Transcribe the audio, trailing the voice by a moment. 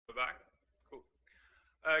back. Cool.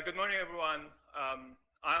 Good morning, everyone.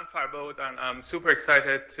 I'm Farbod, and I'm super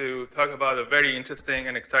excited to talk about a very interesting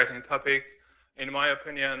and exciting topic. In my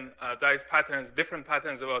opinion, that is different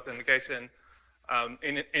patterns of authentication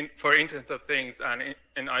for Internet of Things and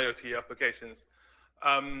in IoT applications.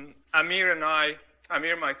 Amir, my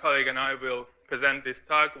colleague, and I will present this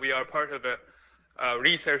talk. We are part of a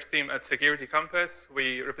research team at Security Compass.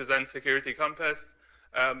 We represent Security Compass.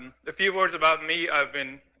 A few words about me. I've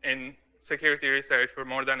been in security research for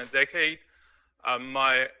more than a decade.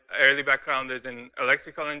 My early background is in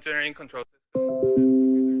electrical engineering, control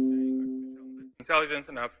systems, intelligence,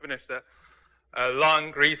 and I've finished a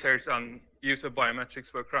long research on use of biometrics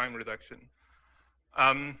for crime reduction.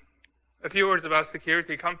 A few words about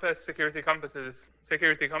Security Compass. Security Compass is a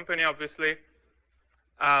security company, obviously.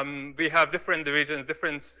 We have different divisions,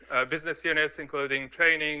 different business units, including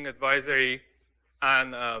training, advisory,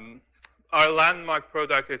 and our landmark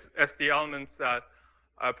product is SD Elements that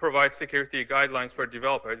provides security guidelines for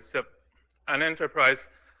developers. It's an enterprise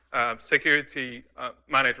security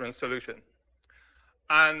management solution.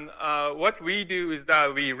 And what we do is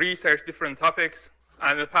that we research different topics.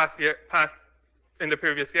 And in the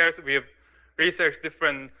previous years, we have researched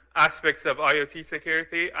different aspects of IoT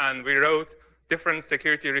security, and we wrote different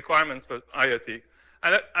security requirements for IoT.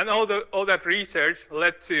 And all that research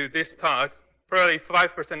led to this talk. Probably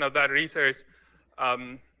 5% of that research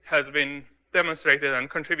has been demonstrated and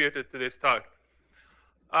contributed to this talk.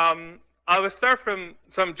 I will start from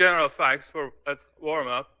some general facts for a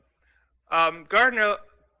warm-up. Gartner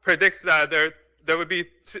predicts that there will be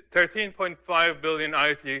 13.5 billion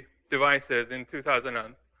IoT devices in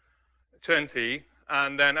 2020.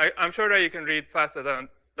 And then I'm sure that you can read faster than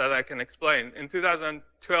that I can explain. In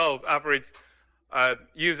 2012, average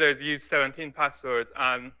users used 17 passwords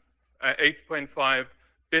and 8.5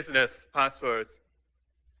 business passwords.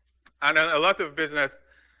 And a lot of business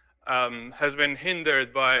has been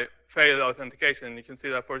hindered by failed authentication. You can see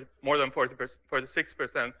that for more than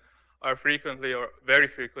 46% are frequently or very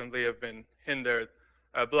frequently have been hindered,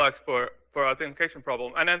 blocked for authentication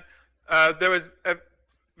problem. And then there was a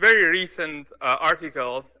very recent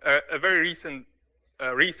article, a very recent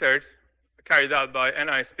research carried out by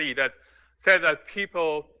NIST that said that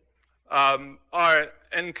people are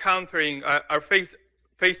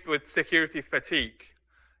faced with security fatigue.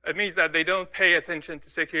 It means that they don't pay attention to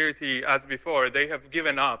security as before. They have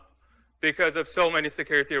given up because of so many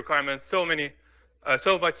security requirements, so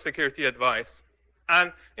much security advice.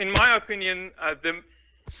 And in my opinion, the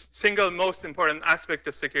single most important aspect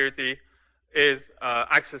of security is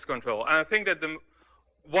access control. And I think that the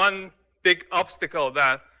one big obstacle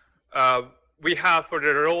that we have for the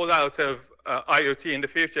rollout of IoT in the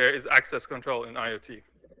future is access control in IoT.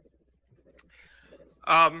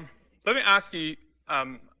 Let me ask you,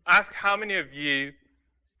 ask how many of you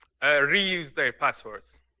reuse their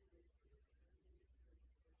passwords?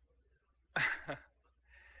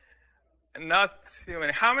 Not too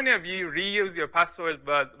many. How many of you reuse your passwords,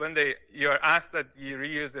 but when you're asked that you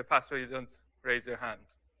reuse your password, you don't raise your hand?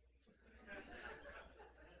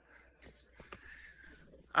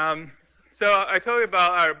 So I told you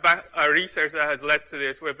about our research that has led to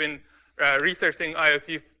this. We've been researching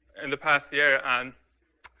IoT in the past year, and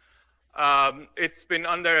it's been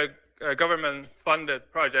under a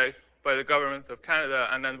government-funded project by the government of Canada.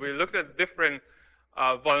 And then we looked at different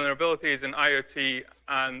vulnerabilities in IoT,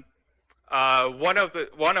 and one of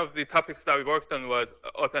the topics that we worked on was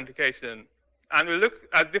authentication. And we looked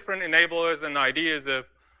at different enablers and ideas of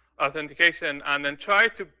authentication, and then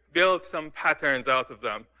tried to build some patterns out of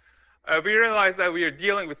them. We realized that we are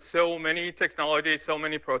dealing with so many technologies, so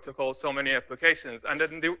many protocols, so many applications, and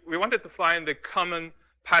then we wanted to find the common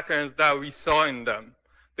patterns that we saw in them,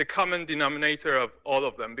 the common denominator of all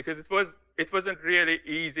of them, because it wasn't really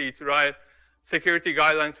easy to write security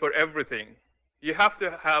guidelines for everything. You have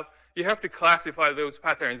to classify those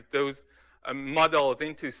patterns, those models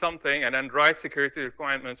into something, and then write security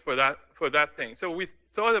requirements for that thing. So we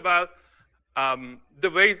thought about the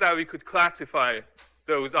ways that we could classify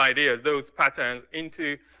those ideas, those patterns,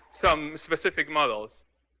 into some specific models.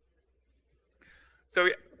 So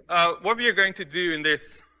what we are going to do in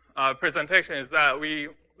this presentation is that we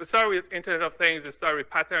start with Internet of Things, we start with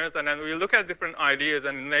patterns, and then we look at different ideas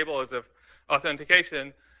and enablers of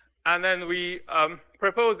authentication. And then we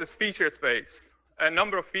propose this feature space, a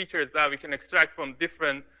number of features that we can extract from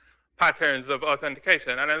different patterns of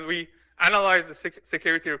authentication. And then we analyze the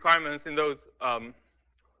security requirements in those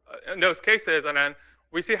cases, and then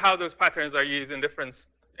we see how those patterns are used in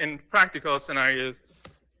practical scenarios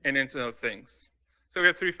in Internet of Things. So we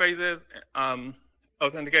have three phases: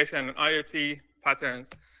 authentication, IoT, patterns,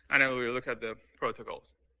 and then we'll look at the protocols.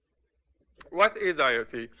 What is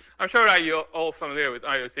IoT? I'm sure that you're all familiar with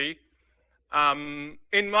IoT.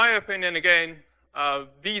 In my opinion, again,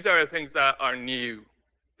 these are things that are new.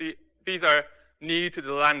 These are new to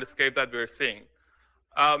the landscape that we're seeing.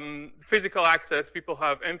 Physical access, people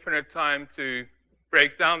have infinite time to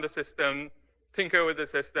break down the system, tinker with the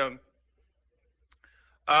system.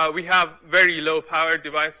 We have very low power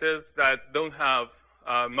devices that don't have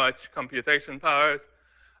much computation powers.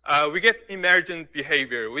 We get emergent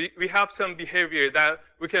behavior. We have some behavior that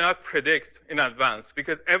we cannot predict in advance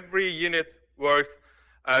because every unit works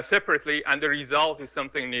separately and the result is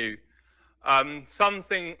something new.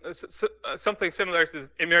 Something similar to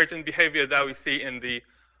emergent behavior that we see in the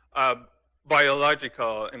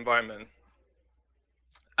biological environment.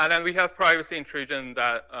 And then we have privacy intrusion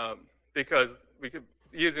that because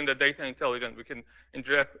using the data intelligence, we can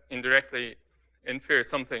indirectly infer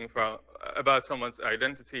something about someone's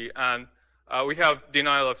identity. And we have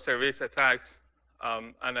denial of service attacks.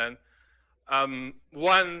 And then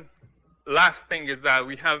one last thing is that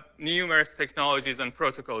we have numerous technologies and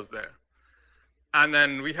protocols there. And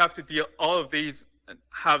then we have to deal, all of these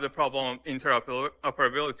have the problem of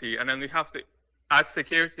interoperability. And then we have to, as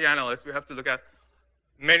security analysts, we have to look at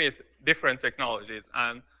many different technologies.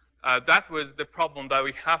 And that was the problem that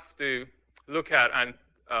we have to look at and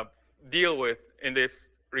deal with in this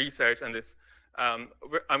research and this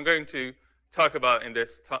I'm going to talk about in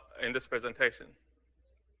this presentation.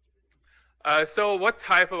 So what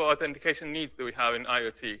type of authentication needs do we have in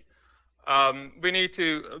IoT? We need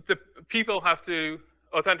to, the people have to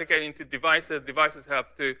authenticate into devices, devices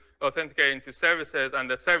have to authenticate into services, and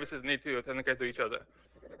the services need to authenticate to each other.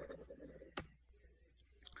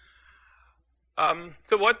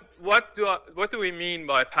 So what do we mean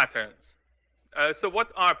by patterns? So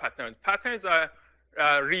what are patterns? Patterns are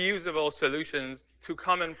reusable solutions to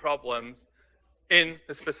common problems in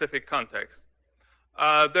a specific context.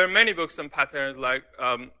 There are many books on patterns, like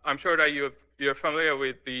I'm sure that you're familiar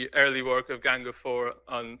with the early work of Gang of Four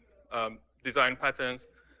on design patterns.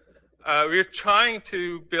 We're trying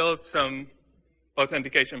to build some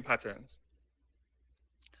authentication patterns.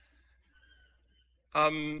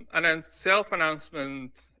 And then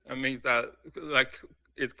self-announcement means that, like,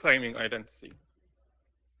 is claiming identity.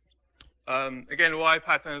 Again, why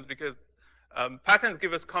patterns? Because patterns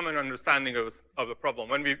give us common understanding of a problem.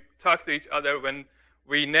 When we talk to each other, when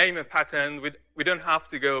we name a pattern, we don't have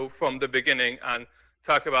to go from the beginning and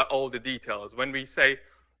talk about all the details. When we say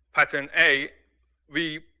pattern A,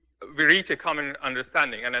 we reach a common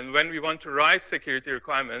understanding. And then when we want to write security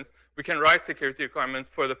requirements, we can write security requirements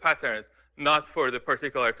for the patterns, not for the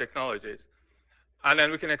particular technologies. And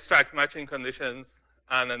then we can extract matching conditions,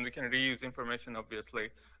 and then we can reuse information, obviously.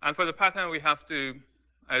 And for the pattern, we have to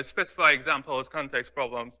specify examples, context,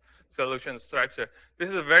 problems, solution, structure. This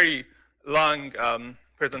is a very long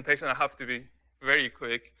presentation. I have to be very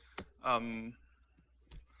quick.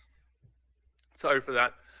 Sorry for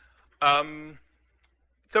that.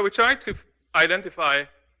 So we tried to identify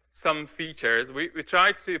some features. We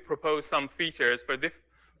tried to propose some features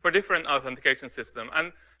for different authentication systems.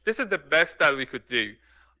 And this is the best that we could do.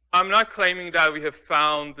 I'm not claiming that we have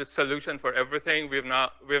found the solution for everything. We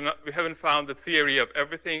haven't found the theory of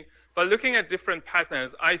everything. But looking at different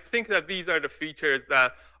patterns, I think that these are the features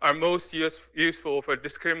that are most useful for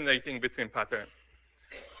discriminating between patterns.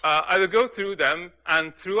 I will go through them,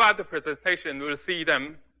 and throughout the presentation, we'll see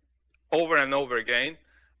them over and over again.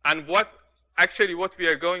 And what we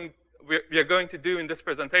are going to do in this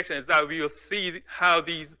presentation is that we will see how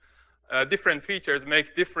these different features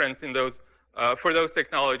make difference in those for those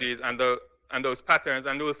technologies and those patterns,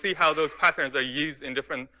 and we'll see how those patterns are used in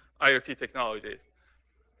different IoT technologies.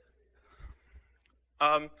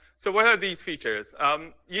 So what are these features?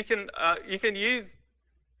 You can use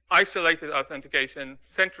isolated authentication,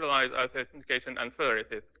 centralized authentication, and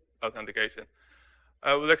federated authentication.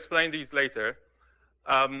 We'll explain these later.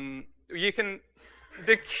 The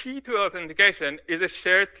key to authentication is a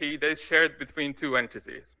shared key that is shared between two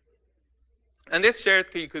entities. And this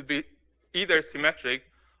shared key could be either symmetric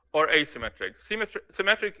or asymmetric.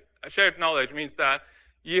 Symmetric shared knowledge means that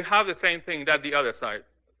you have the same thing that the other side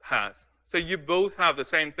has. So you both have the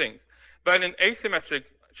same things. But in asymmetric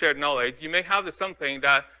shared knowledge, you may have something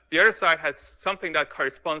that the other side has something that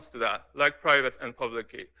corresponds to that, like private and public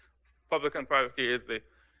key. Public and private key is the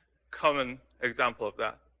common example of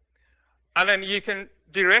that. And then you can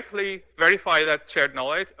directly verify that shared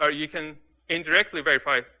knowledge, or you can indirectly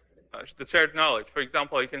verify the shared knowledge. For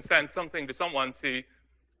example, you can send something to someone to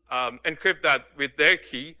encrypt that with their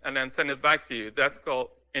key and then send it back to you. That's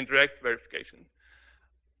called indirect verification.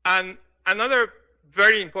 And another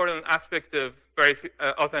very important aspect of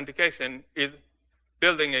authentication is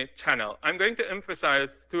building a channel. I'm going to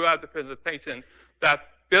emphasize throughout the presentation that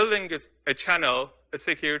building a channel, a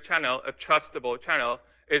secure channel, a trustable channel,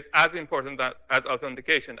 is as important as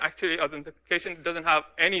authentication. Actually, authentication doesn't have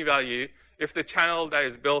any value if the channel that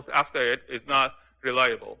is built after it is not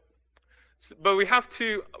reliable. But we have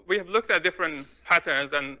looked at different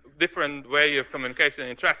patterns and different way of communication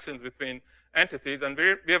interactions between entities, and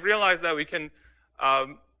we have realized that we can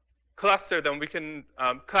cluster them, we can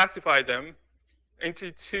classify them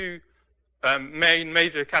into two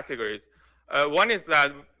major categories. One is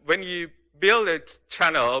that when you build a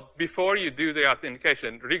channel before you do the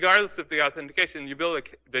authentication, regardless of the authentication, you build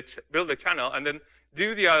a channel and then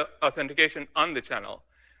do the authentication on the channel.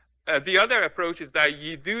 The other approach is that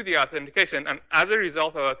you do the authentication, and as a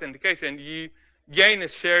result of authentication, you gain a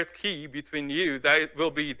shared key between you that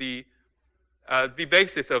will be the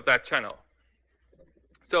basis of that channel.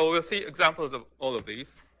 So we'll see examples of all of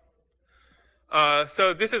these.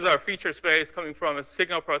 So this is our feature space coming from a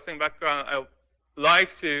signal processing background. I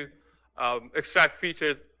like to extract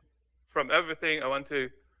features from everything. I want to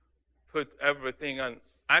put everything on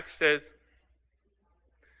access,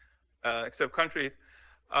 except countries.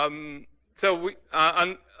 So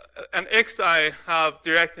on X, I have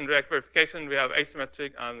direct and indirect verification. We have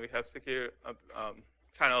asymmetric, and we have secure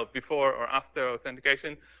channel before or after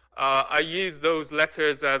authentication. I use those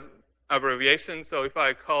letters as abbreviations. So if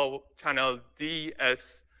I call channel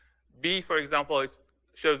DSB, for example, it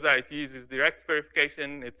shows that it uses direct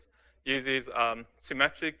verification. It uses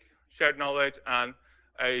symmetric shared knowledge, and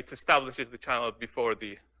it establishes the channel before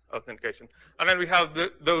the authentication. And then we have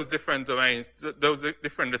those different domains, those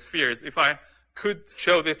different spheres. If I could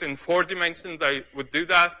show this in 4 dimensions, I would do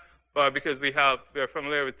that. But because we are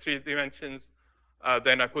familiar with 3 dimensions,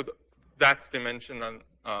 then I put that dimension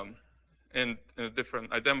on in a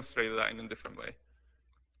different. I demonstrated that in a different way.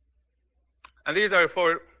 And these are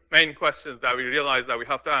 4 main questions that we realize that we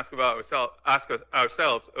have to ask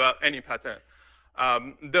ourselves about any pattern.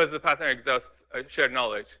 Does the pattern exhaust shared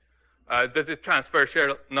knowledge? Does it transfer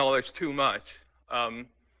shared knowledge too much?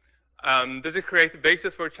 Does it create a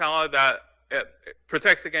basis for a channel that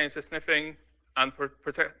protects against sniffing and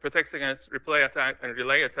protects against replay attack and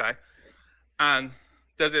relay attack? And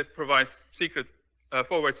does it provide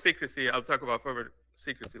forward secrecy? I'll talk about forward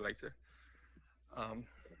secrecy later.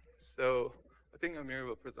 So I think Amir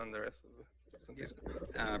will present the rest of the presentation.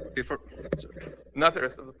 Not the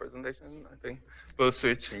rest of the presentation, I think. We'll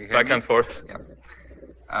switch back and forth.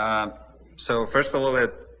 Yeah. So first of all, a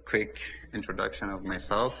quick introduction of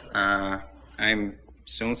myself. I'm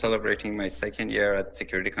soon celebrating my 2nd year at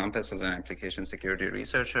Security Compass as an application security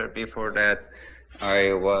researcher. Before that,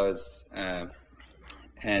 I was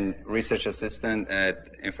and research assistant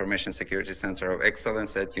at Information Security Center of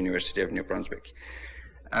Excellence at University of New Brunswick.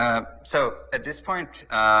 So at this point,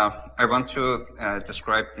 I want to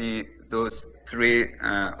describe those 3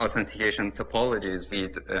 authentication topologies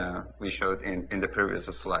we showed in the previous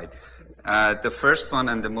slide. The first one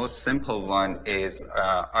and the most simple one is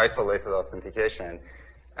isolated authentication,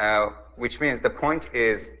 which means the point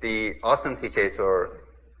is the authenticator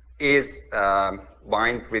is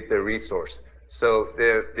bind with the resource. So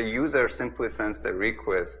the user simply sends the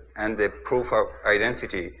request and the proof of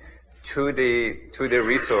identity to the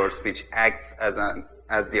resource, which acts as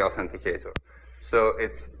the authenticator. So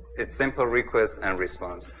it's simple request and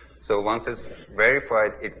response. So once it's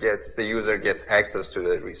verified, the user gets access to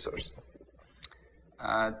the resource.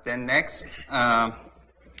 The next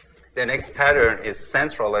pattern is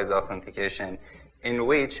centralized authentication, in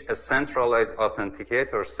which a centralized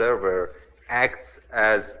authenticator server acts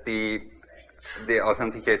as the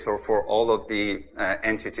authenticator for all of the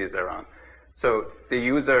entities around. So the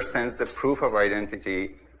user sends the proof of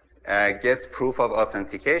identity, gets proof of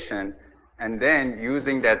authentication, and then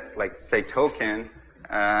using that, like say token,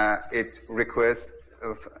 it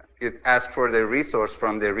asks for the resource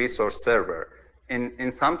from the resource server.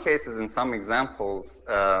 In some cases, in some examples,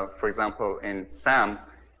 for example, in SAM,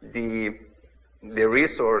 the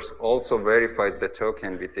resource also verifies the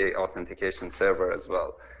token with the authentication server as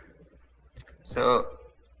well. So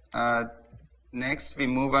next, we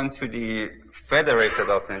move on to the federated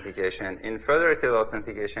authentication. In federated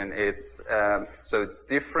authentication, it's so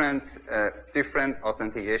different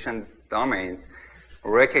authentication domains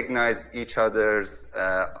recognize each other's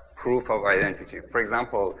proof of identity. For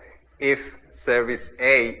example, if service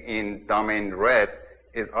A in domain red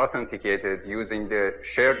is authenticated using the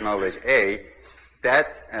shared knowledge A,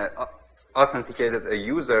 that authenticated a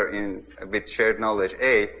user with shared knowledge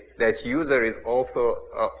A, that user is also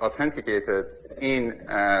authenticated in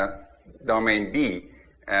domain B,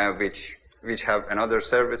 which have another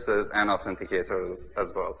services and authenticators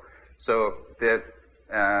as well. So the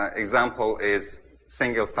example is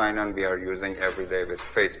single sign-on we are using every day with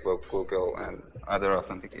Facebook, Google, and other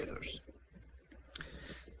authenticators.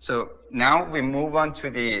 So now we move on to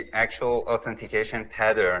the actual authentication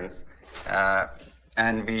patterns,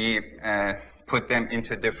 and we put them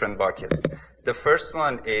into different buckets. The first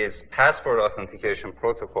one is password authentication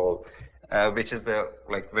protocol, which is the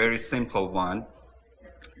very simple one.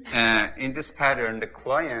 In this pattern, the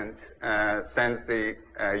client sends the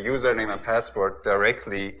username and password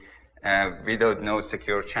directly without no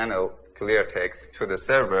secure channel clear text to the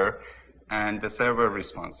server, and the server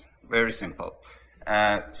responds. Very simple.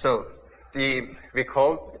 So we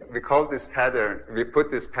call this pattern, we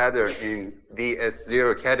put this pattern in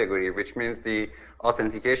DS0 category, which means the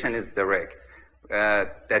authentication is direct.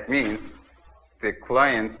 That means the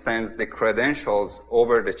client sends the credentials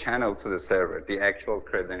over the channel to the server, the actual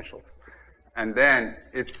credentials. And then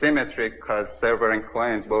it's symmetric because server and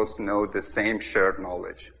client both know the same shared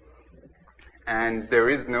knowledge. And there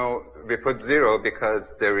is no, we put 0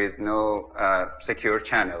 because there is no secure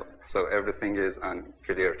channel. So everything is on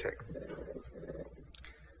clear text.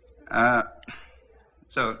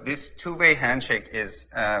 So this two-way handshake is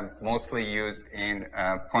mostly used in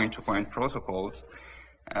point-to-point protocols.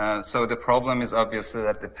 So the problem is obviously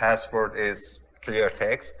that the password is clear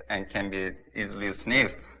text and can be easily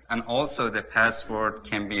sniffed. And also the password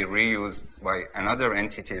can be reused by another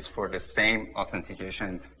entities for the same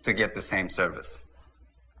authentication to get the same service.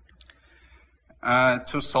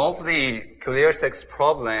 To solve the clear text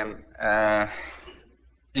problem,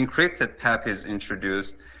 encrypted PAP is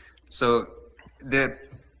introduced. So the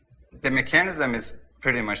mechanism is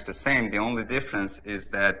pretty much the same. The only difference is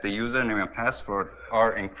that the username and password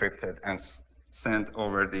are encrypted and sent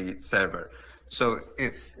over the server. So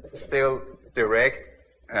it's still direct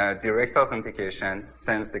authentication,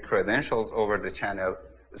 sends the credentials over the channel,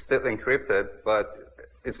 still encrypted, but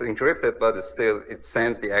it's encrypted, but still it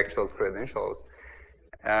sends the actual credentials.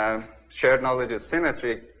 Shared knowledge is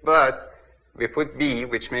symmetric, but we put B,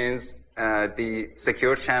 which means the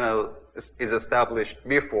secure channel is established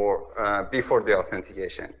before the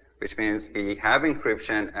authentication, which means we have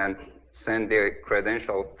encryption and send the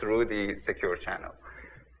credential through the secure channel.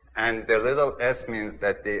 And the little s means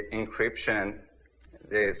that the encryption,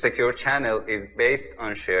 the secure channel is based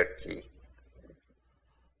on shared key.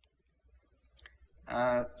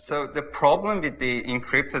 So the problem with the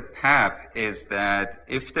encrypted PAP is that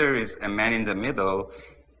if there is a man in the middle,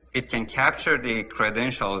 it can capture the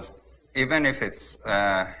credentials even if it's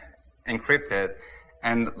encrypted,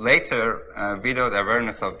 and later, without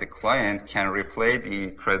awareness of the client, can replay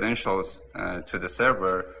the credentials to the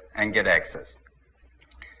server and get access.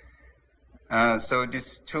 So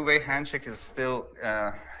this two-way handshake is still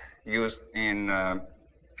used in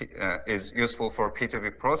is useful for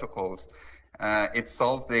P2P protocols. It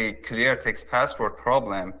solves the clear text password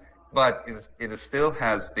problem, but it still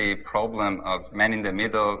has the problem of man in the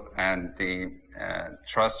middle, and the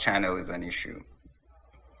trust channel is an issue.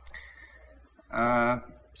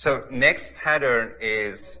 So next pattern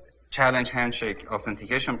is challenge handshake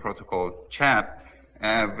authentication protocol, CHAP,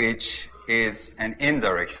 which is an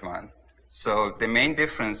indirect one. So the main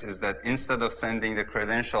difference is that instead of sending the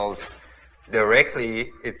credentials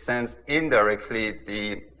directly, it sends indirectly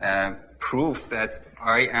the proof that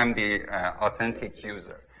I am the authentic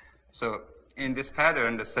user. So in this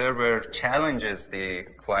pattern, the server challenges the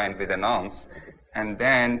client with a nonce, and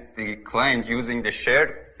then the client, using the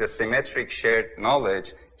symmetric shared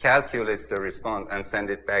knowledge, calculates the response and send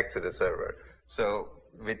it back to the server. So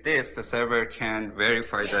with this, the server can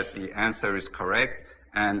verify that the answer is correct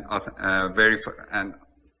and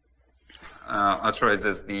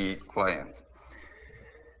authorizes the client.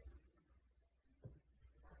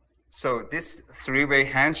 So this three-way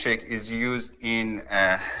handshake is used in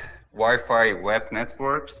Wi-Fi web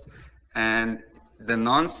networks, and the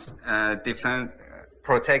nonce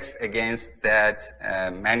protects against that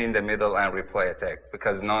man in the middle and reply attack,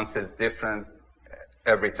 because nonce is different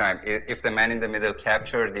every time. If the man in the middle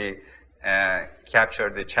capture the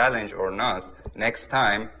challenge or nonce, next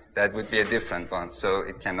time that would be a different one, so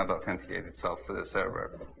it cannot authenticate itself to the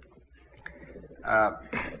server.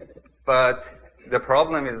 But the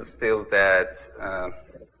problem is still that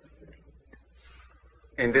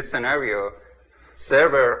in this scenario,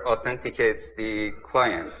 server authenticates the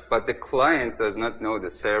client, but the client does not know the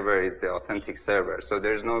server is the authentic server, so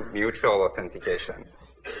there's no mutual authentication.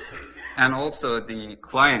 And also the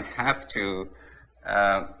clients have to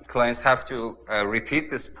repeat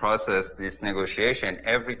this process, this negotiation,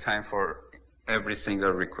 every time for every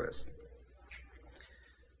single request.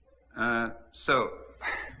 So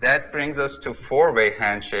that brings us to four-way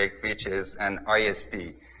handshake, which is an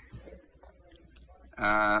ISD.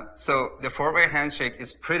 So the four-way handshake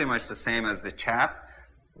is pretty much the same as the CHAP,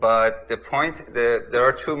 but there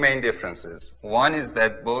are two main differences. One is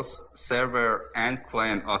that both server and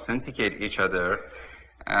client authenticate each other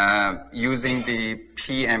using the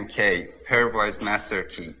PMK, pairwise master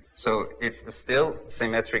key. So it's still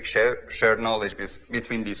symmetric shared knowledge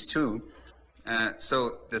between these two.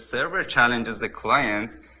 So the server challenges the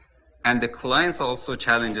client, and the client also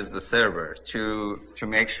challenges the server to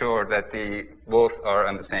make sure that they both are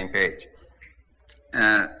on the same page.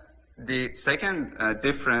 The second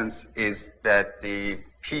difference is that the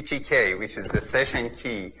PTK, which is the session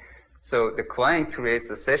key, so the client creates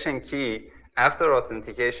a session key. After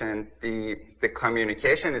authentication, the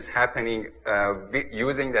communication is happening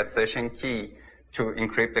using that session key to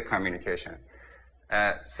encrypt the communication.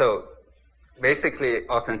 So basically,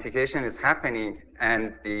 authentication is happening,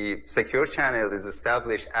 and the secure channel is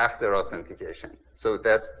established after authentication. So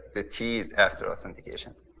that's the T is after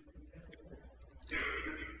authentication.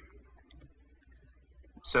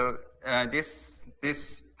 So this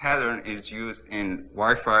pattern is used in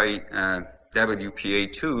Wi-Fi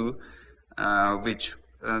WPA2, which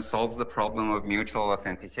solves the problem of mutual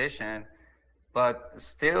authentication, but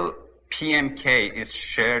still PMK is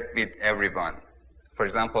shared with everyone. For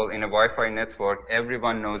example, in a Wi-Fi network,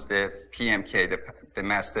 everyone knows the PMK, the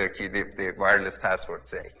master key, the wireless password,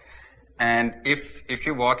 say. And if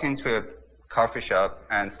you walk into a coffee shop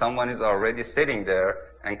and someone is already sitting there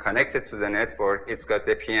and connected to the network, it's got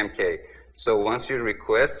the PMK. So once you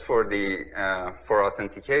request for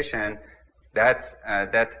authentication, that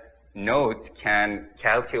node can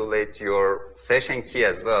calculate your session key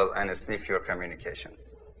as well and sniff your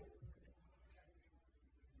communications.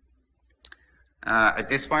 At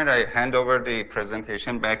this point, I hand over the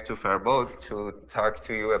presentation back to Farbod to talk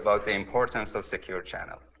to you about the importance of secure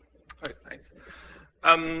channel. All right, thanks.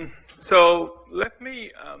 So let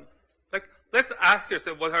me, let's ask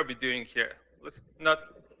yourself, what are we doing here? Let's not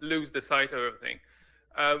lose the sight of everything.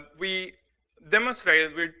 We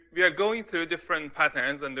demonstrated we are going through different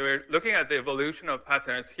patterns, and we're looking at the evolution of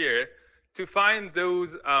patterns here to find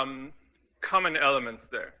those common elements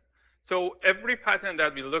there. So every pattern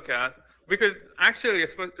that we look at, we could actually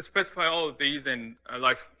specify all of these in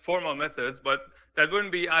like formal methods, but that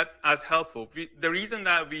wouldn't be as helpful. The reason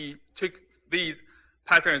that we took these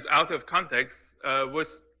patterns out of context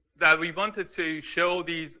was that we wanted to show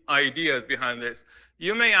these ideas behind this.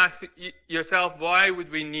 You may ask yourself, why would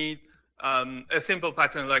we need a simple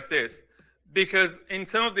pattern like this? Because in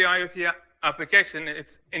some of the IoT application,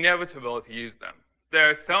 it's inevitable to use them. There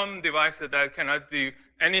are some devices that cannot do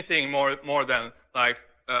anything more than like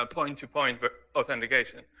point-to-point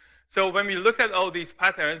authentication. So when we look at all these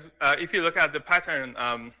patterns, if you look at the pattern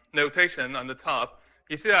notation on the top,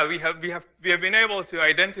 you see that we have been able to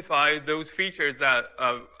identify those features that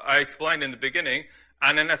I explained in the beginning,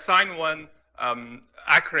 and then assign one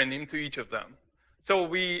acronym to each of them. So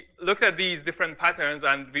we looked at these different patterns,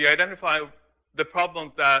 and we identified the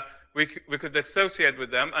problems that we could associate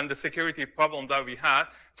with them and the security problems that we had.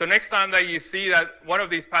 So next time that you see that one of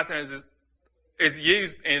these patterns is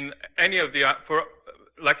used in any of the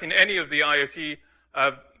in any of the IoT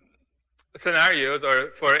scenarios,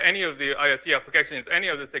 or for any of the IoT applications, any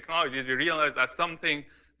of the technologies, you realize that something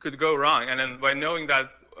could go wrong. And then by knowing that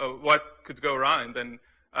what could go wrong, then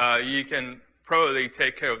you can probably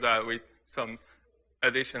take care of that with some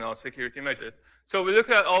additional security measures. So we looked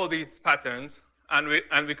at all these patterns, and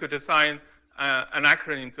we could assign an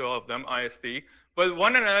acronym to all of them, ISD. But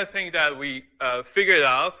one another thing that we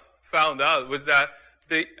found out was that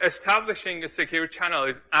the establishing a secure channel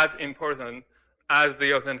is as important as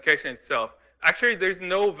the authentication itself. Actually, there's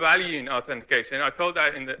no value in authentication. I told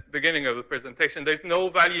that in the beginning of the presentation. There's no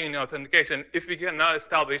value in authentication if we cannot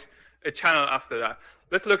establish a channel after that.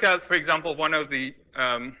 Let's look at, for example, one of the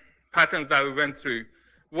patterns that we went through.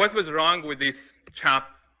 What was wrong with this CHAP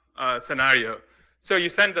scenario? So you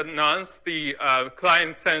send the nonce, the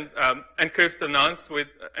client encrypts the nonce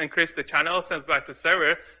encrypts the channel, sends back to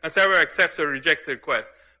server, and server accepts or rejects the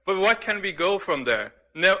request. But what can we go from there?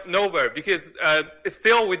 Nowhere, because it's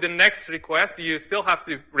still with the next request, you still have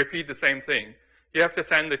to repeat the same thing. You have to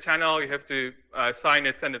send the channel, you have to sign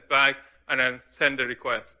it, send it back, and then send the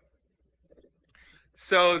request.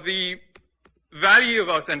 So the value of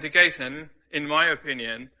authentication, in my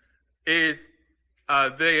opinion, is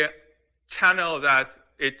the channel that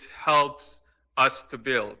it helps us to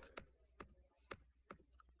build.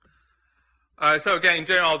 So again, in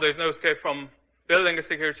general, there's no escape from building a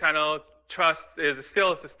secure channel. Trust is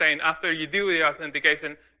still sustained. After you do the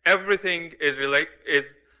authentication, everything is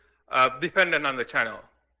dependent on the channel.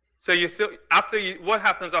 So what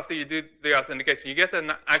happens after you do the authentication? You get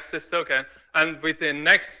an access token, and with the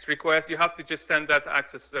next request, you have to just send that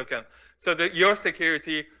access token. So that your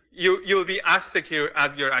security, you'll be as secure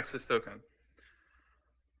as your access token.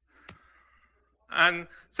 And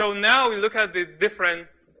so now we look at the different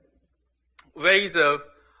ways of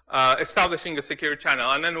establishing a secure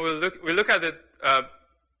channel, and then we look at the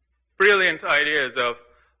brilliant ideas of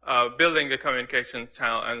building a communication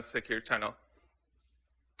channel and secure channel.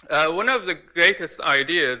 One of the greatest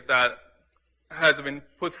ideas that has been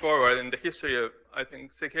put forward in the history of, I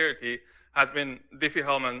think, security has been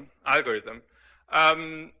Diffie-Hellman algorithm.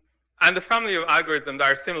 And the family of algorithms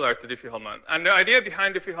that are similar to Diffie-Hellman. And the idea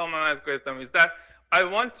behind Diffie-Hellman algorithm is that I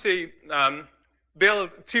want to build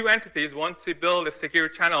two entities, want to build a secure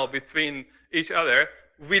channel between each other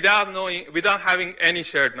without having any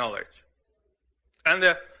shared knowledge. And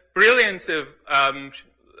the brilliance of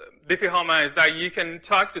Diffie-Hellman is that you can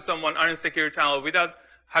talk to someone on a secure channel without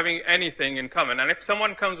having anything in common. And if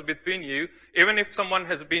someone comes between you, even if someone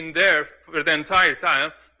has been there for the entire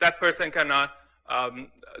time, that person cannot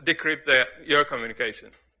decrypt your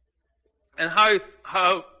communication. And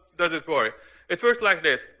how does it work? It works like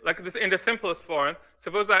this in the simplest form.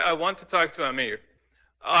 Suppose that I want to talk to Amir.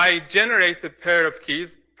 I generate a pair of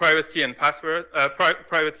keys, private key and password,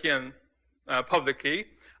 private key and public key.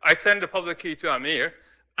 I send the public key to Amir,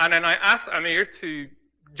 and then I ask Amir to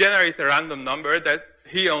generate a random number that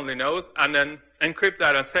he only knows, and then encrypt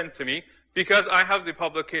that and send to me. Because I have the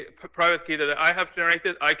private key that I have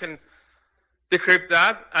generated, I can decrypt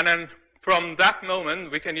that, and then from that moment,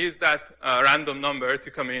 we can use that random number to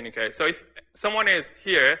communicate. So if someone is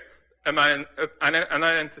here, an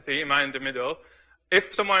entity, am I in the middle?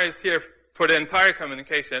 If someone is here for the entire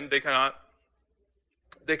communication, they cannot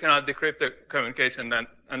decrypt the communication, then,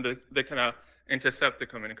 and they cannot intercept the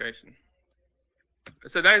communication.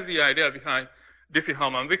 So that is the idea behind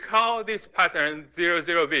Diffie-Hellman. We call this pattern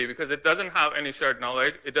 00B because it doesn't have any shared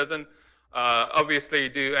knowledge. It doesn't obviously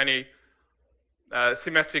do any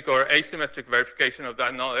symmetric or asymmetric verification of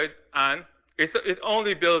that knowledge, and it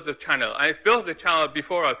only builds a channel. And it builds a channel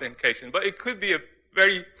before authentication, but it could be a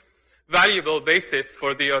very valuable basis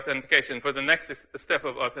for the authentication, for the next step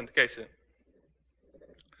of authentication.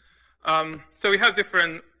 So we have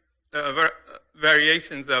different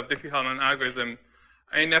variations of Diffie-Hellman algorithm.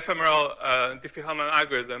 In ephemeral Diffie-Hellman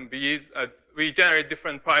algorithm, we generate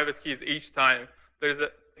different private keys each time. There's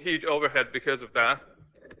a huge overhead because of that.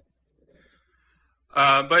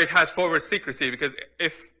 But it has forward secrecy because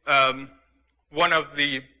if one of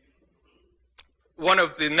the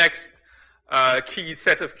next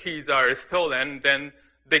set of keys are stolen, then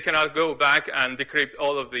they cannot go back and decrypt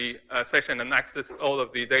all of the session and access all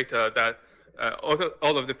of the data that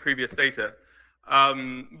all of the previous data.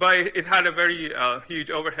 But it had a very huge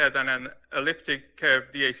overhead and an elliptic curve.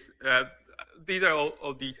 These are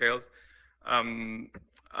all details.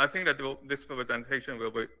 I think that this presentation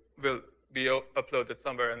will be uploaded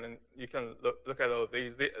somewhere, and then you can look at all of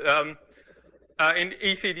these. In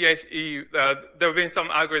ECDHE, there have been some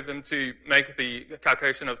algorithm to make the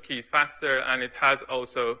calculation of keys faster, and it has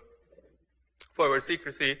also forward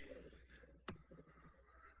secrecy.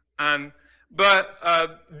 But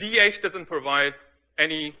DH doesn't provide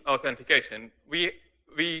any authentication. We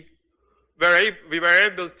were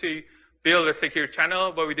able to build a secure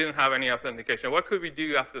channel, but we didn't have any authentication. What could we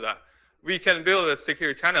do after that? We can build a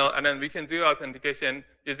secure channel, and then we can do authentication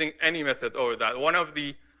using any method over that. One of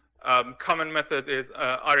the common methods is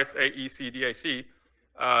RSA ECDHE.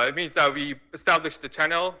 It means that we establish the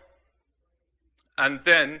channel, and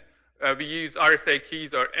then we use RSA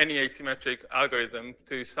keys or any asymmetric algorithm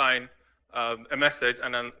to sign a message,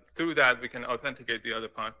 and then through that we can authenticate the other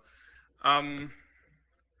part.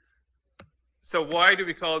 So why do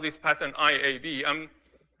we call this pattern IAB?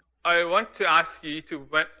 I want to ask you to,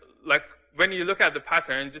 when you look at the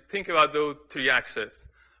pattern, just think about those three axes.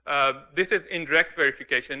 This is indirect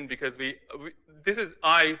verification because this is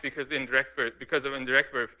I because of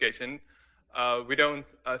indirect verification. We don't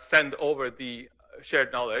send over the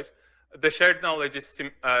shared knowledge. The shared knowledge is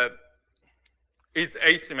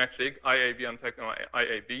asymmetric, IAB, I'm talking about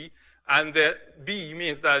IAB. And the B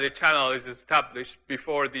means that the channel is established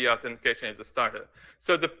before the authentication is started.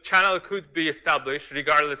 So the channel could be established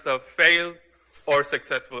regardless of failed or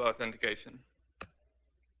successful authentication.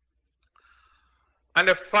 And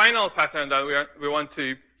the final pattern that we want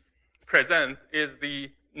to present is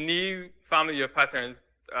the new family of patterns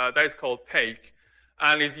that is called PAKE,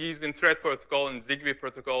 and is used in Thread protocol and Zigbee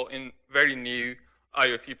protocol in very new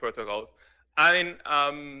IoT protocols. And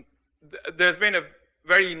there's been a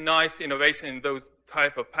very nice innovation in those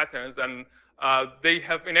type of patterns, and they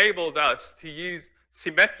have enabled us to use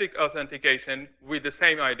symmetric authentication with the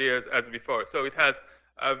same ideas as before. So it has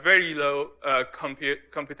a very low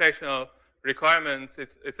computational requirements.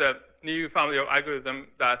 It's a new family of algorithm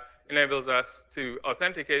that enables us to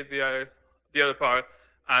authenticate the other part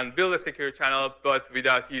and build a secure channel, but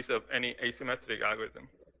without use of any asymmetric algorithm.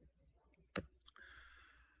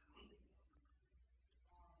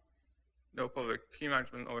 No public key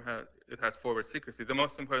management overhead. It has forward secrecy. The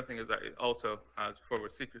most important thing is that it also has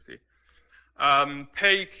forward secrecy.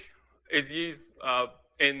 PEG is used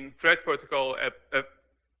in thread protocol, a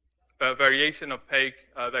variation of PEG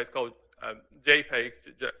that is called JPEG,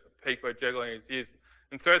 PEG by juggling is used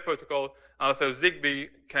in thread protocol. Also, Zigbee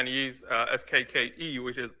can use SKKE,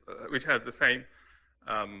 which has the same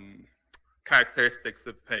characteristics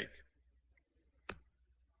of PEG.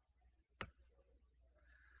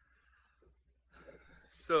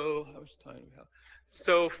 So how much time do we have?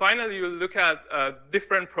 So finally, we'll look at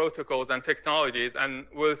different protocols and technologies, and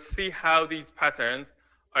we'll see how these patterns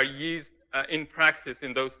are used in practice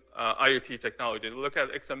in those IoT technologies. We'll look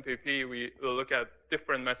at XMPP. We'll look at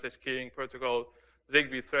different message keying protocols,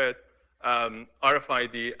 Zigbee thread,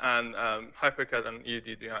 RFID, and HyperCAD and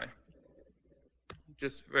UDDI.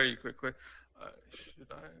 Just very quickly, should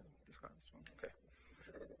I describe this one? Okay.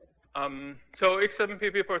 So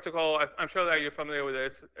XMPP protocol, I'm sure that you're familiar with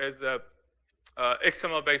this, is a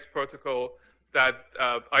XML-based protocol that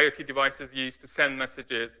IoT devices use to send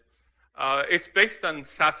messages. It's based on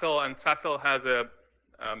SASL, and SASL has a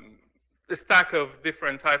stack of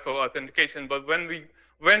different types of authentication. But when we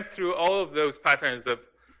went through all of those patterns of,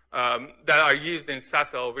 that are used in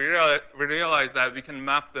SASL, we realized that we can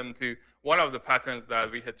map them to one of the patterns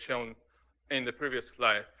that we had shown in the previous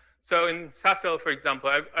slide. So in SASL, for example,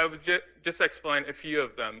 I would just explain a few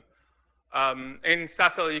of them. In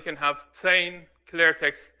SASL, you can have plain clear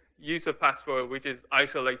text user password, which is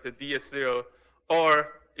isolated DS0,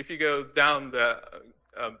 or if you go down the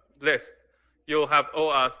list, you'll have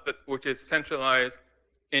OWASP, which is centralized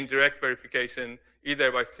indirect verification,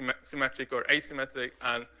 either by symmetric or asymmetric,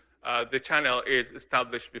 and the channel is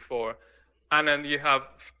established before. And then you have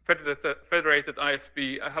federated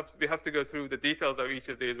ISP. We have to go through the details of each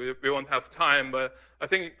of these. We won't have time, but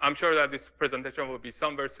I'm sure that this presentation will be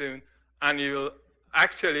somewhere soon, and you'll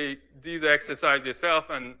actually do the exercise yourself,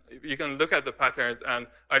 and you can look at the patterns and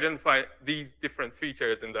identify these different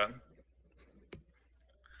features in them.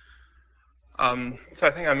 So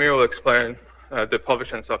I think Amir will explain the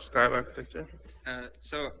publish and subscribe architecture.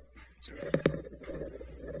 So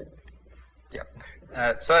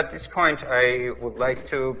at this point, I would like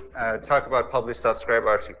to talk about publish-subscribe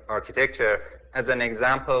architecture as an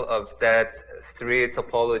example of that three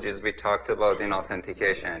topologies we talked about in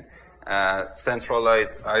authentication: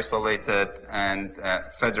 centralized, isolated, and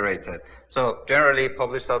federated. So generally,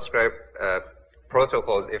 publish-subscribe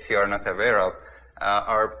protocols, if you are not aware of,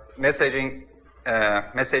 are messaging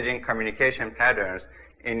communication patterns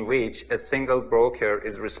in which a single broker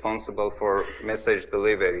is responsible for message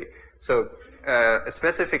delivery. So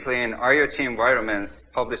specifically in IoT environments,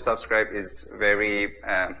 publish-subscribe is very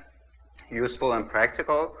useful and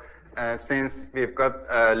practical since we've got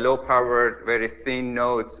low-powered, very thin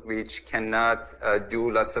nodes which cannot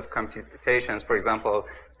do lots of computations. For example,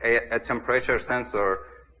 a temperature sensor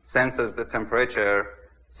senses the temperature,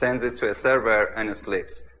 sends it to a server, and it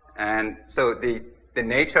sleeps. And so the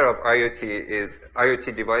nature of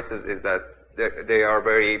IoT devices is that they are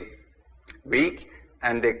very weak,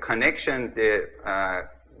 and the connection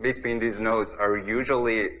between these nodes are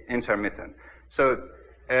usually intermittent. So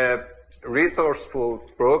a resourceful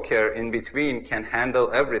broker in between can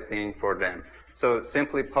handle everything for them. So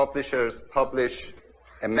simply publishers publish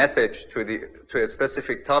a message to a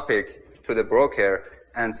specific topic to the broker,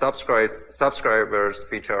 and subscribers,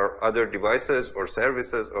 which are other devices or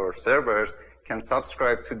services or servers, can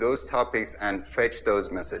subscribe to those topics and fetch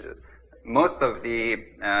those messages. Most of the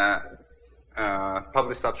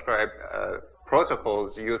publish-subscribe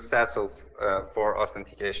protocols use SASL for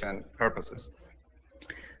authentication purposes.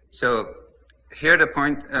 So here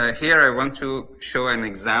I want to show an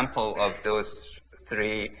example of those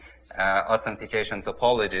three authentication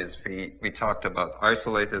topologies we talked about: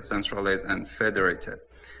 isolated, centralized, and federated.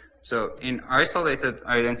 So in isolated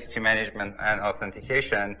identity management and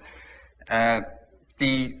authentication, as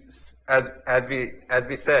we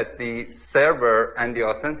said, the server and the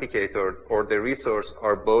authenticator or the resource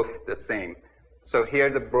are both the same. So here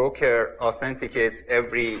the broker authenticates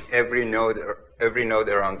every node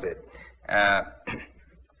around it.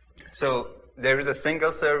 So there is a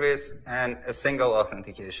single service and a single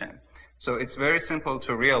authentication. So it's very simple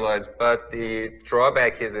to realize, but the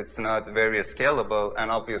drawback is it's not very scalable,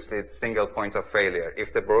 and obviously it's single point of failure.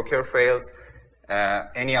 If the broker fails,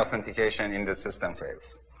 any authentication in the system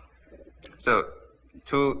fails. So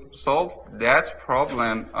to solve that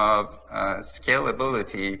problem of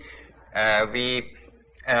scalability,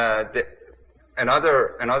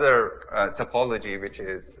 another topology, which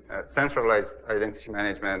is centralized identity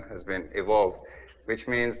management, has been evolved, which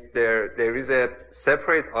means there is a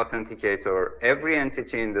separate authenticator. Every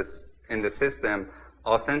entity in the system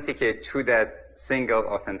authenticate to that single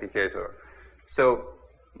authenticator. So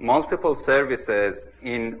multiple services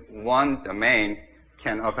in one domain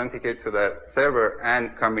can authenticate to the server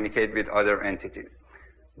and communicate with other entities.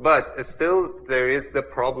 But still, there is the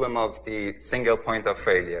problem of the single point of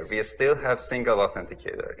failure. We still have single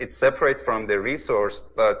authenticator. It's separate from the resource,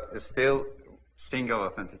 but still single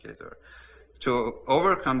authenticator. To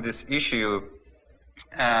overcome this issue,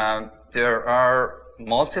 there are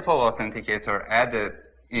multiple authenticator added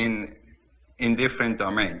in different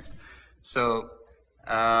domains. So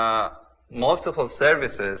multiple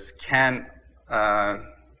services can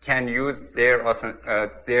use their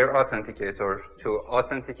authenticator to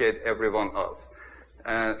authenticate everyone else.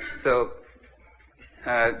 So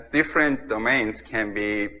different domains can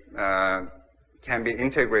be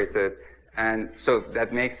integrated, and so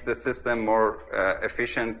that makes the system more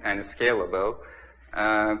efficient and scalable.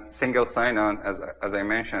 Single sign-on, as I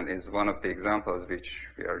mentioned, is one of the examples which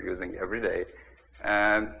we are using every day.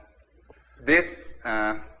 This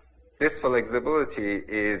flexibility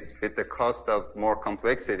is with the cost of more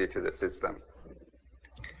complexity to the system.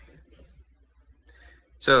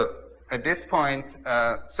 So at this point,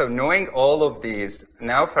 so knowing all of these,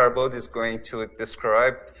 now Farbod is going to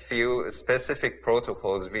describe few specific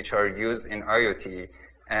protocols which are used in IoT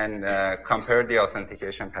and compare the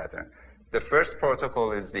authentication pattern. The first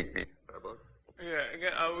protocol is ZigBee. Farbod? Yeah,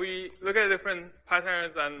 again, we look at different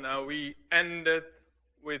patterns, and we ended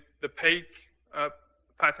with the PAKE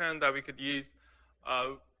pattern that we could use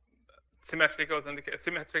symmetric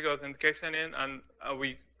authentication in, and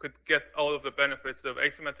we could get all of the benefits of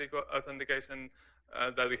asymmetric authentication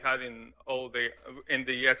that we had in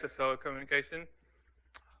the SSL communication.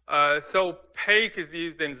 So PAKE is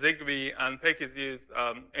used in ZigBee, and PAKE is used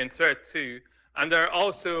in Thread too. And there are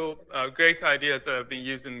also great ideas that have been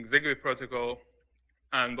used in ZigBee protocol,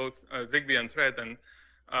 and both ZigBee and Thread. And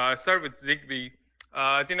start with ZigBee.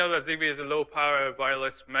 Do you know that ZigBee is a low-power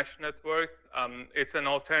wireless mesh network? It's an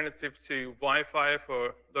alternative to Wi-Fi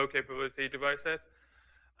for low-capability devices.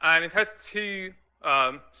 And it has two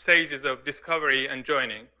stages of discovery and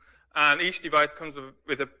joining. And each device comes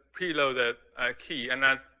with a preloaded key. And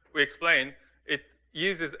as we explained, it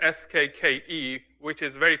uses SKKE, which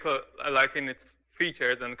is very close, like in its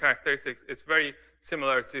features and characteristics, it's very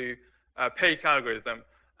similar to PAKE algorithm.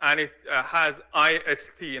 And it has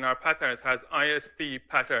IST, in our patterns, has IST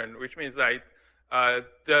pattern, which means that it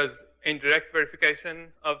does indirect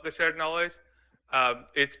verification of the shared knowledge.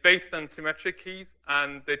 It's based on symmetric keys,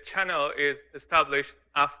 and the channel is established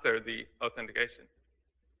after the authentication.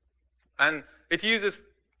 And it uses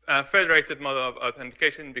a federated model of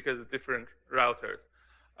authentication because of different routers.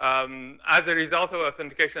 As a result of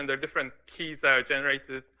authentication, there are different keys that are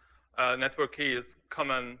generated. Network key is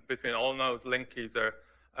common between all nodes. Link keys are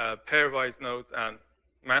pairwise nodes, and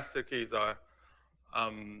master keys are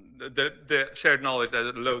the shared knowledge that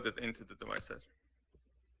is loaded into the devices.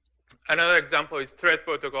 Another example is Thread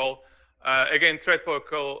protocol. Again, Thread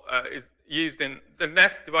protocol is used in the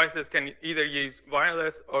Nest devices can either use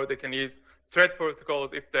wireless or they can use Thread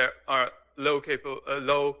protocols if they are low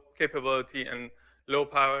capability and low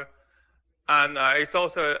power. And it's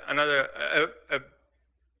also another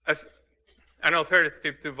an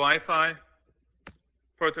alternative to Wi-Fi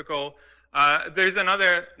protocol. There is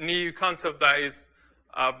another new concept that is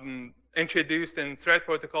introduced in Thread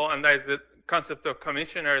protocol, and that is the concept of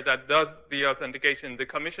commissioner that does the authentication. The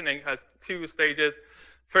commissioning has two stages.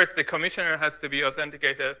 First, the commissioner has to be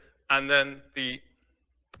authenticated, and then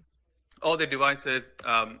all the devices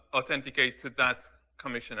authenticate to that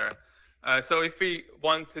commissioner. So if we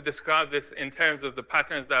want to describe this in terms of the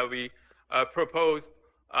patterns that we proposed,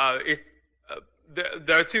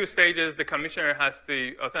 there are two stages. The commissioner has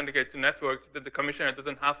to authenticate to network. The commissioner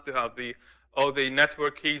doesn't have to have all the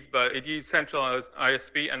network keys, but it uses centralized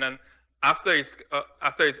ISP. And then after it's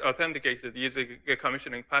authenticated using a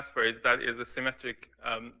commissioning passphrase, that is a symmetric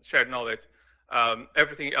shared knowledge.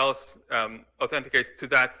 Everything else authenticates to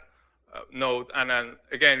that node. And then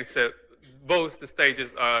again, both the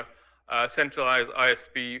stages are centralized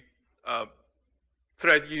ISP.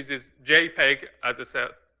 Thread uses JPEG, as I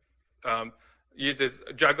said. uses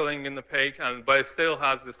juggling in the page, but it still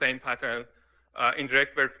has the same pattern,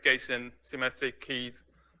 indirect verification, symmetric keys,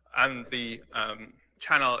 and the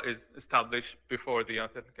channel is established before the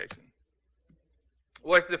authentication.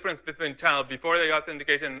 What's the difference between channel before the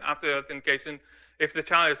authentication and after the authentication? If the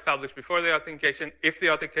channel is established before the authentication, if the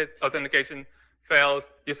authentication fails,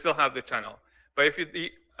 you still have the channel. But if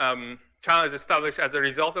the channel is established as a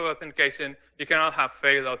result of authentication, you cannot have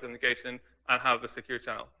failed authentication and have the secure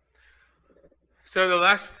channel. So the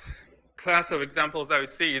last class of examples that we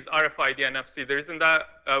see is RFID and NFC. The reason that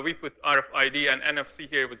we put RFID and NFC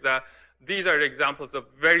here was that these are the examples of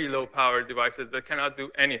very low power devices that cannot do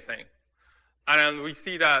anything. And we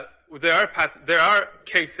see that there are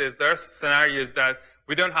cases, there are scenarios that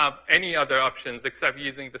we don't have any other options except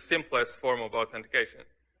using the simplest form of authentication.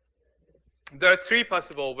 There are three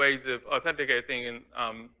possible ways of authenticating in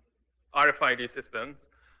RFID systems.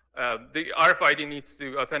 The RFID needs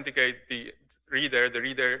to authenticate the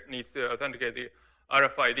reader needs to authenticate the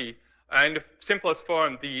RFID. And in the simplest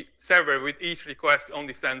form, the server with each request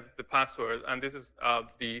only sends the password, and this is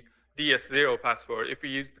the DS0 password. If we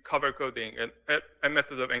use the cover coding, a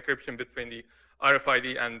method of encryption between the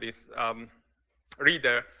RFID and this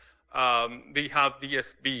reader, we have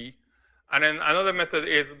DSB. And then another method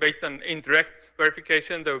is based on indirect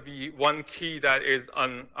verification. There will be one key that is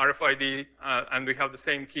on RFID, and we have the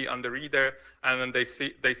same key on the reader, and then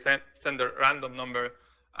they send a random number,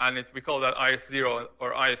 and we call that IS0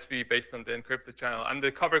 or ISB based on the encrypted channel. And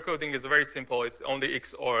the cover coding is very simple. It's only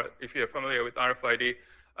XOR. If you're familiar with RFID,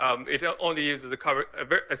 it only uses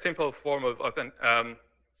a simple form of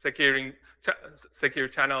secure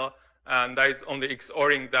channel, and that is only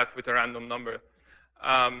XORing that with a random number.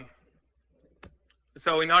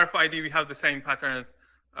 So in RFID, we have the same patterns.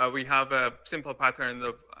 We have a simple pattern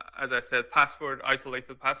of, as I said, password,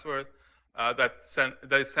 isolated password that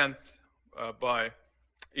is sent by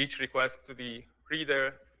each request to the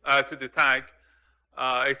reader, to the tag.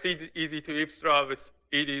 It's easy to eavesdrop. It's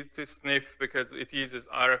easy to sniff because it uses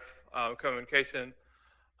RF communication.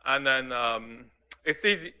 And then it's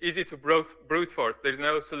easy to brute force. There's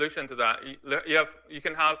no solution to that. You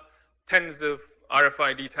can have tens of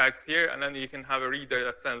RFID tags here, and then you can have a reader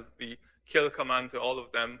that sends the kill command to all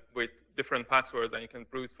of them with different passwords, and you can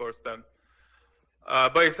brute force them.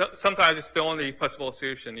 But sometimes it's the only possible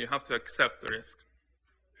solution. You have to accept the risk.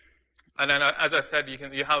 And then, as I said,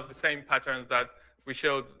 you have the same patterns that we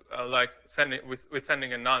showed, like with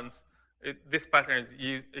sending a nonce. This pattern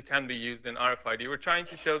it can be used in RFID. We're trying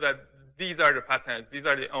to show that these are the patterns. These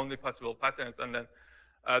are the only possible patterns, and then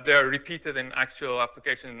they are repeated in actual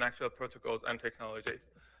applications, in actual protocols and technologies.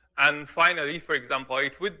 And finally, for example,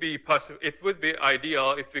 it would be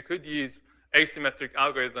ideal if we could use asymmetric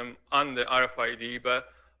algorithm on the RFID, but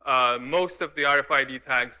most of the RFID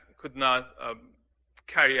tags could not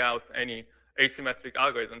carry out any asymmetric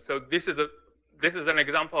algorithm. So this is an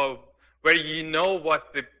example of where you know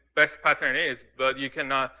what the best pattern is, but you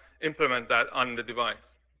cannot implement that on the device.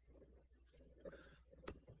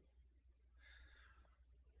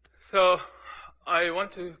 So I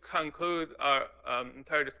want to conclude our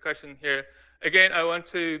entire discussion here. Again, I want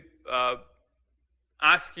to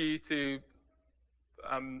ask you to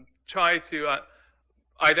try to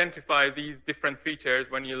identify these different features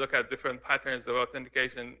when you look at different patterns of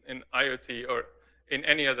authentication in IoT or in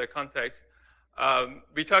any other context.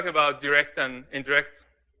 We talk about direct and indirect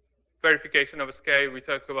verification of SK. We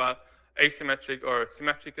talk about asymmetric or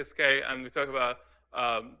symmetric SK, and we talk about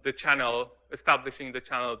the channel, establishing the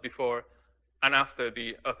channel before and after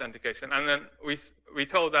the authentication. And then we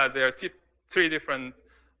told that there are three different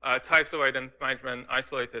types of identity management: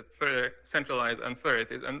 isolated, centralized, and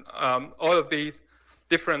federated. And all of these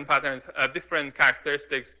different patterns, different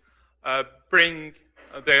characteristics, bring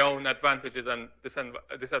their own advantages and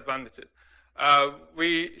disadvantages.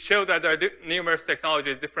 We show that there are numerous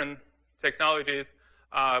technologies, different technologies.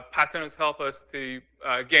 Patterns help us to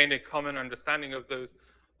gain a common understanding of those,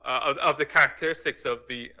 of the characteristics of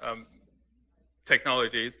the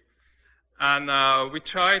technologies. And we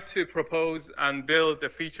try to propose and build a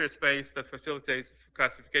feature space that facilitates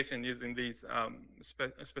classification using these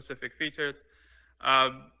specific features.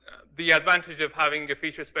 The advantage of having a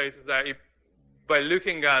feature space is that by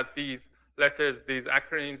looking at these letters, these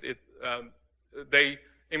acronyms, they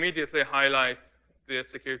immediately highlight the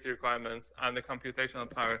security requirements and the computational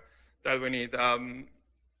power that we need.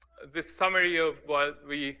 This summary of what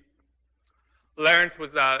we learned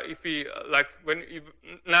was that if we,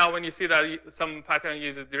 when you see that some pattern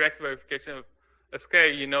uses direct verification of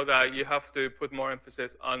SK, you know that you have to put more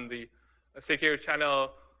emphasis on the secure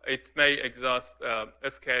channel. It may exhaust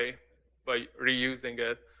SK by reusing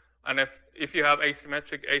it. And if you have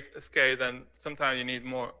asymmetric SK, then sometimes you need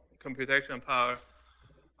more computational power.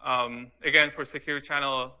 Again, for secure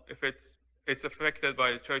channel, if it's affected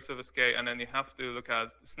by the choice of SK, and then you have to look at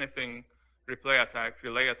sniffing, replay attack,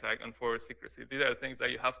 relay attack, and forward secrecy. These are the things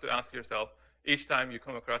that you have to ask yourself each time you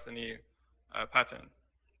come across a new pattern.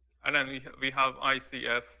 And then we have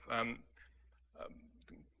ICF,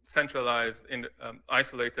 centralized,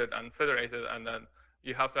 isolated, and federated, and then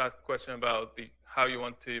you have to ask a question about how you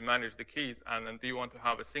want to manage the keys, and then do you want to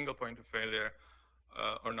have a single point of failure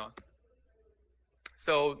or not.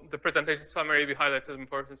 So the presentation summary, we highlighted the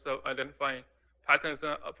importance of identifying patterns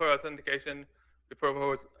for authentication. We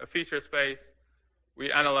propose a feature space.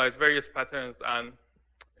 We analyze various patterns and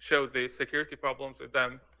show the security problems with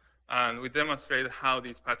them. And we demonstrate how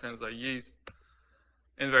these patterns are used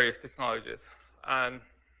in various technologies. And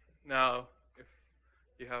now, if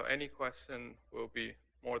you have any question, we'll be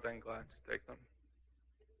more than glad to take them.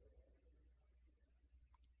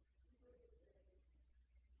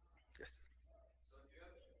 Yes.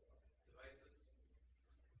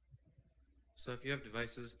 So if you have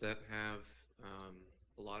devices that have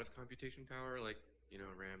a lot of computation power, like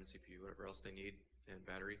RAM, CPU, whatever else they need, and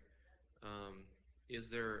battery, is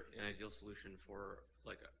there an ideal solution for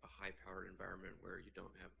like a high-powered environment where you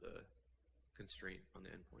don't have the constraint on the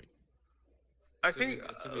endpoint? I think,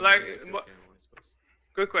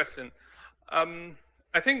 good question.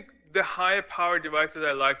 I think the high-powered devices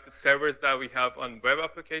are like the servers that we have on web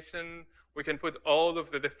application. We can put all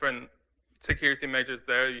of the different security measures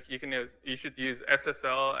there. You should use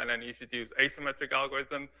SSL, and then you should use asymmetric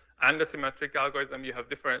algorithm and the symmetric algorithm. You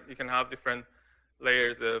can have different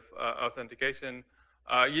layers of authentication.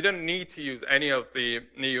 You don't need to use any of the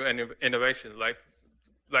new innovations, like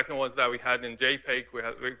the ones that we had in JPEG,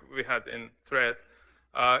 we had in Thread.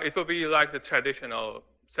 It will be like the traditional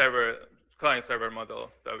client-server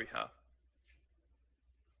model that we have.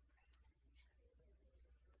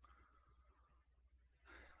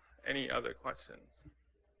 Any other questions?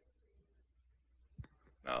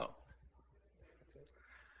 No.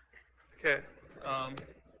 Okay.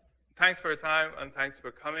 Thanks for your time, and thanks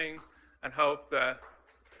for coming, and hope that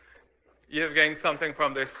you have gained something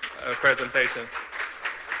from this presentation.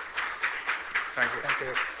 Thank you. Thank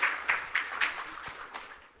you.